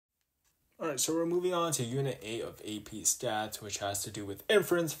Alright, so we're moving on to Unit 8 of AP Stats, which has to do with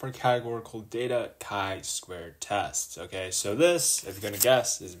inference for categorical data chi-squared tests. Okay, so this, if you're going to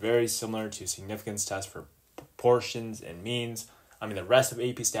guess, is very similar to significance tests for proportions and means. I mean, the rest of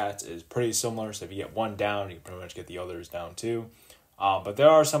AP Stats is pretty similar, so if you get one down, you can pretty much get the others down too. But there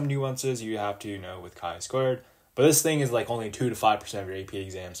are some nuances you have to know with chi-squared. But this thing is like only 2 to 5% of your AP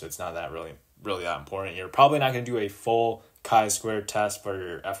exam, so it's not that really that important. You're probably not going to do a full chi-squared test for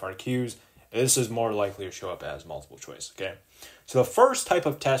your FRQs. This is more likely to show up as multiple choice, okay? So the first type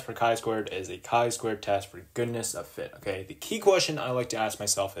of test for chi-squared is a chi-squared test for goodness of fit, okay? The key question I like to ask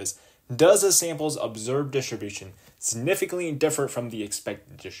myself is, does a sample's observed distribution significantly differ from the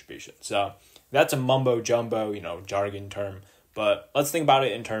expected distribution? So that's a mumbo-jumbo, jargon term, but let's think about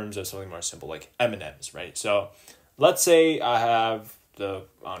it in terms of something more simple, like M&Ms, right? So let's say I have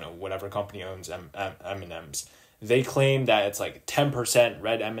whatever company owns M&Ms. They claim that it's like 10%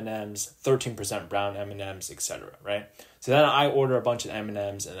 red M&Ms, 13% brown M&Ms, etc., right? So then I order a bunch of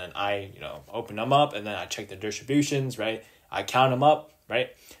M&Ms and then I, open them up and then I check the distributions, right? I count them up, right?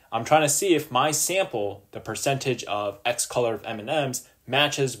 I'm trying to see if my sample, the percentage of X color of M&Ms,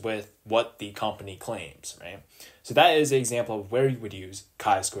 matches with what the company claims, right? So that is an example of where you would use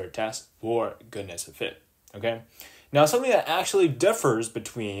chi-squared test for goodness of fit, okay? Now, something that actually differs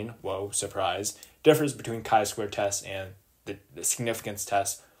between, differs between chi-squared tests and the significance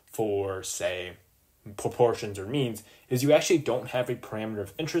test for, say, proportions or means is you actually don't have a parameter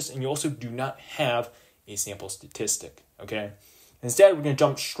of interest and you also do not have a sample statistic, okay? Instead, we're going to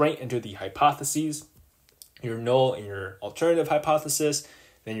jump straight into the hypotheses, your null and your alternative hypothesis,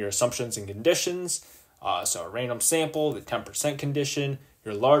 then your assumptions and conditions, so a random sample, the 10% condition,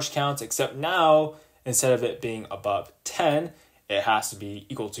 your large counts, except now, instead of it being above 10, it has to be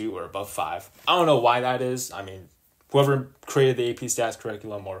equal to or above 5. I don't know why that is. I mean, whoever created the AP Stats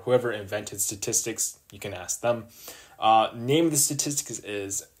curriculum or whoever invented statistics, you can ask them. Name of the statistics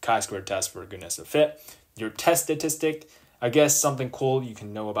is chi-squared test for goodness of fit. Your test statistic, I guess something cool you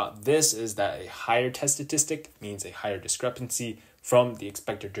can know about this is that a higher test statistic means a higher discrepancy from the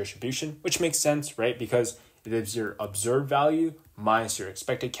expected distribution, which makes sense, right? Because it is your observed value minus your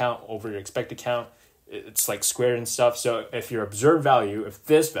expected count over your expected count. It's like squared and stuff. So if your observed value, if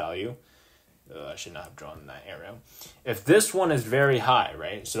this value, I should not have drawn that arrow. If this one is very high,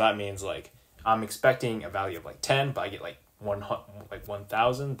 right? So that means like I'm expecting a value of like 10, but I get like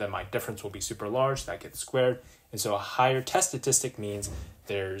 1,000, then my difference will be super large. That gets squared. And so a higher test statistic means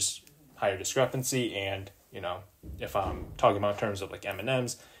there's higher discrepancy. And, if I'm talking about in terms of like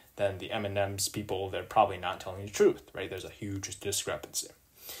M&Ms, then the M&Ms people, they're probably not telling the truth, right? There's a huge discrepancy.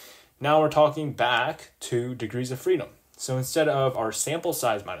 Now we're talking back to degrees of freedom. So instead of our sample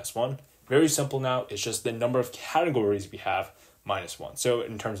size minus 1, very simple now, it's just the number of categories we have minus 1. So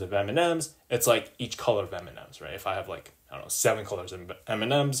in terms of M&Ms, it's like each color of M&Ms, right? If I have 7 colors of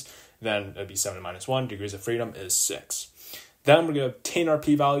M&Ms, then it'd be 7 minus 1. Degrees of freedom is 6. Then we're going to obtain our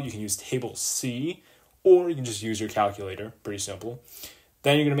p-value. You can use table C, or you can just use your calculator. Pretty simple.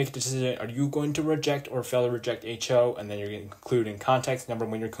 Then you're going to make a decision, are you going to reject or fail to reject HO? And then you're going to conclude in context. Remember,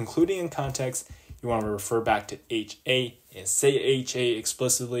 when you're concluding in context, you want to refer back to HA and say HA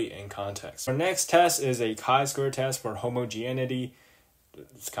explicitly in context. Our next test is a chi-squared test for homogeneity.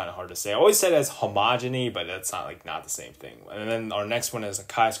 It's kind of hard to say. I always said it as homogeny, but that's not the same thing. And then our next one is a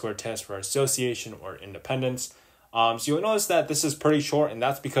chi-squared test for association or independence. So you'll notice that this is pretty short, and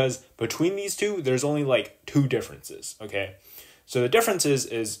that's because between these two, there's only like 2 differences, okay? So the difference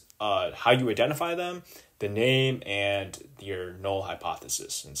is how you identify them, the name, and your null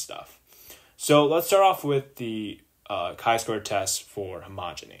hypothesis and stuff. So let's start off with the chi-squared test for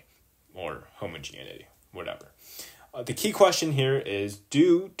homogeny or homogeneity, whatever. The key question here is,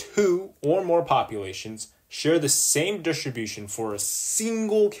 do 2 or more populations share the same distribution for a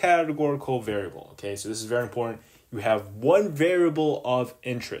single categorical variable? Okay, so this is very important. You have one variable of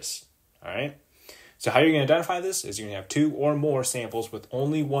interest, all right? So how you're going to identify this is you're going to have 2 or more samples with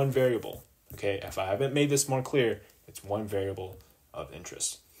only one variable. Okay, if I haven't made this more clear, it's one variable of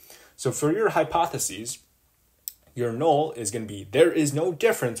interest. So for your hypotheses, your null is going to be there is no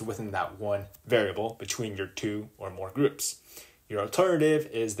difference within that one variable between your 2 or more groups. Your alternative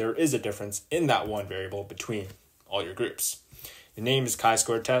is there is a difference in that one variable between all your groups. The name is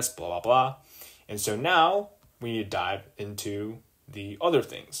chi-squared test, blah, blah, blah. And so now we need to dive into the other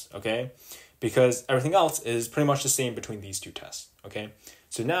things, okay? Because everything else is pretty much the same between these 2 tests, okay?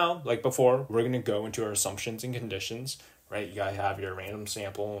 So now, like before, we're going to go into our assumptions and conditions, right? You got to have your random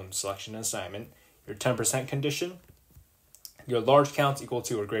sample and selection and assignment, your 10% condition, your large counts equal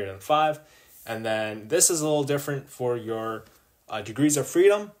to or greater than 5, and then this is a little different for your degrees of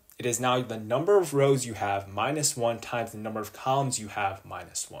freedom. it is now the number of rows you have minus 1 times the number of columns you have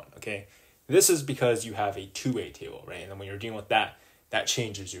minus 1, okay? This is because you have a two-way table, right? And then when you're dealing with that, that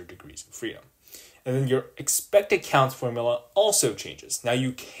changes your degrees of freedom. And then your expected counts formula also changes. Now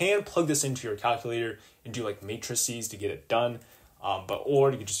you can plug this into your calculator and do like matrices to get it done,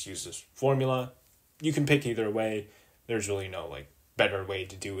 or you can just use this formula. You can pick either way. There's really no like better way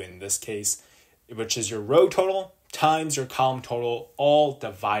to do it in this case, which is your row total times your column total, all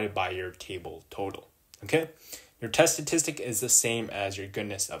divided by your table total, okay? Your test statistic is the same as your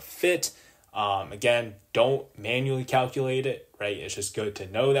goodness of fit. Again, don't manually calculate it, right? It's just good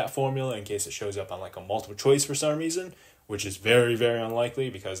to know that formula in case it shows up on like a multiple choice for some reason, which is very, very unlikely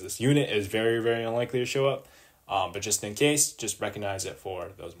because this unit is very, very unlikely to show up. But just in case, just recognize it for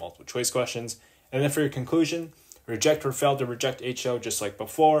those multiple choice questions. And then for your conclusion, reject or fail to reject HO just like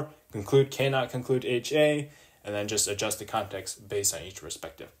before, conclude cannot conclude HA, and then just adjust the context based on each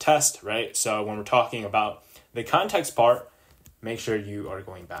respective test, right? So when we're talking about the context part, make sure you are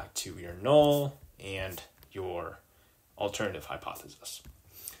going back to your null and your alternative hypothesis.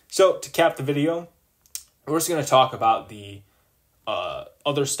 So to cap the video, we're just going to talk about the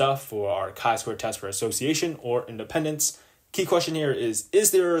other stuff for our chi-square test for association or independence. Key question here is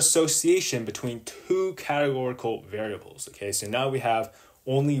there an association between two categorical variables? Okay, so now we have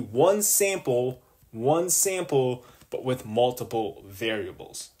only one sample, but with multiple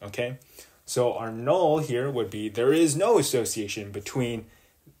variables, okay? So our null here would be there is no association between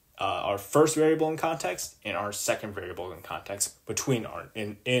our first variable in context and our second variable in context between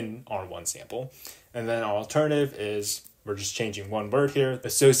in our one sample. And then our alternative is we're just changing one word here,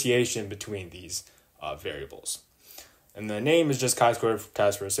 association between these variables. And the name is just chi-squared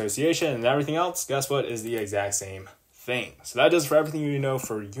test for association, and everything else, guess what, is the exact same thing. So that does for everything you need to know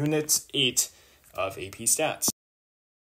for Unit 8 of AP Stats.